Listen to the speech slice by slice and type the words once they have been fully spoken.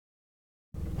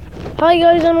Hi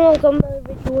guys and welcome to the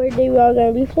video where today we are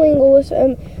going to be playing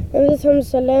OSM and this is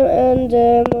Salam and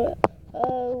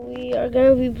we are going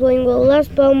to be playing with Las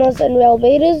Palmas and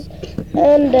realbetis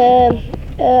and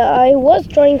I was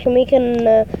trying to make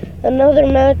another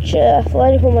match,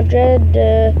 Atletico Madrid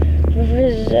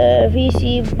versus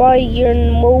VC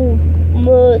Bayern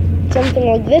something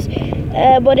like this,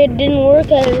 but it didn't work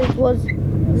as it was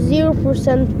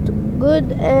 0%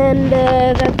 good, and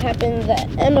that happened at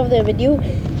the end of the video.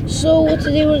 So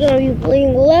today we're gonna be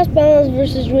playing Las Palmas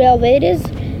versus realbetis,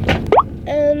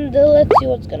 and let's see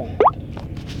what's gonna happen.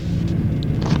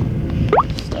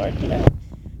 Start now.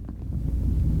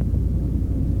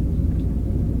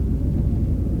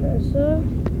 Nessa.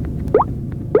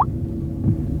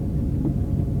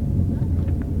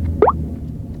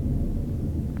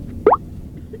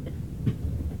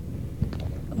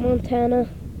 Montana.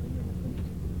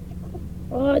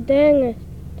 Oh dang it.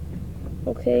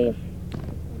 Okay.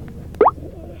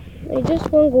 I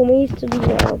just want Gomez to be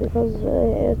now because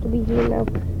to be here now.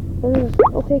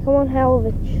 Okay, come on,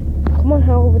 Halovic. Come on,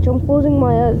 Halovic. I'm closing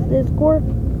my eyes. This score?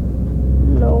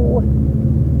 No.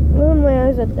 Open my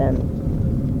eyes at them.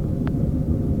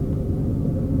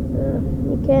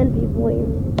 You can't be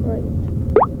blamed, right?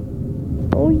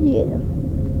 Oh yeah.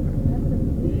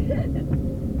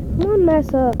 Come on,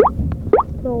 Massa.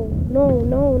 No, no,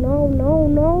 no, no, no,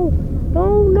 no,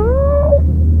 no,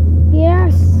 no.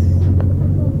 Yes.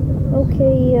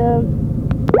 Okay,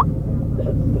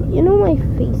 you know my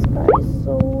face, guys,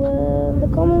 so, the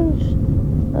comments,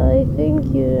 I think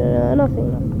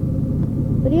nothing,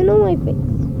 but you know my face,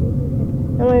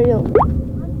 and my real name.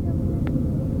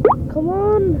 Come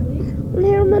on,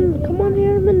 Herman, come on,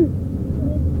 Herman.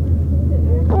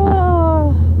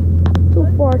 Ah, too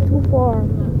far,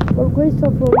 but great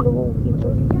stuff from the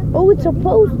goalkeeper. Oh, it's a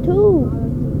post, too.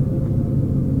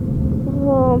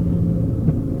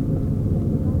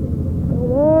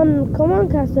 Come on,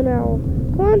 Castanaro.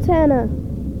 Come on, Tana.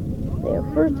 There,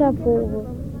 first half over.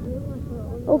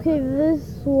 Okay,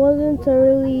 this wasn't a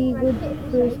really good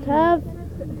first half.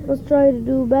 Let's try to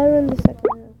do better in the second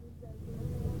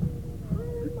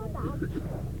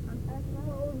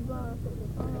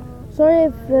half. Sorry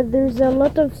if there's a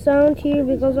lot of sound here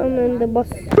because I'm in the bus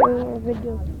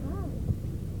video.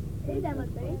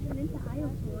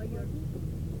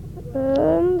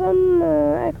 And I'm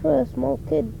actually a small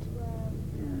kid.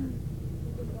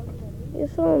 You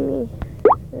saw me.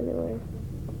 Anyway.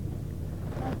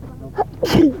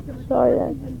 Sorry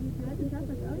that.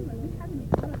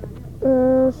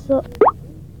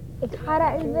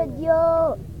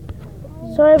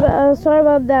 Sorry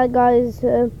about that, guys.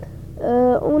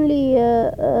 Only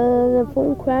the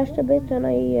phone crashed a bit and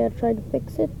I tried to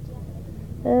fix it.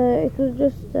 It was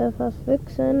just a fast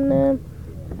fix, and I'm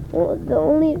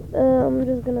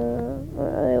just gonna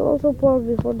I also paused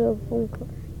before the phone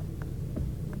crashed.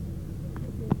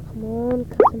 Come on,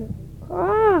 Casanova.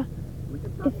 Ah!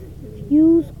 If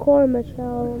you score,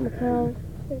 Michael.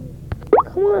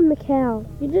 Come on, Michael.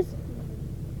 You just...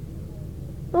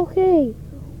 Okay.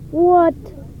 What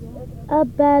a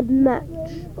bad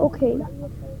match. Okay.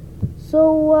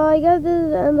 So, I guess this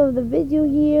is the end of the video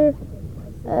here.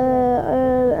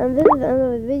 And this is the end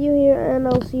of the video here. And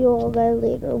I'll see you all guys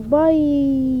later.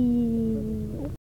 Bye!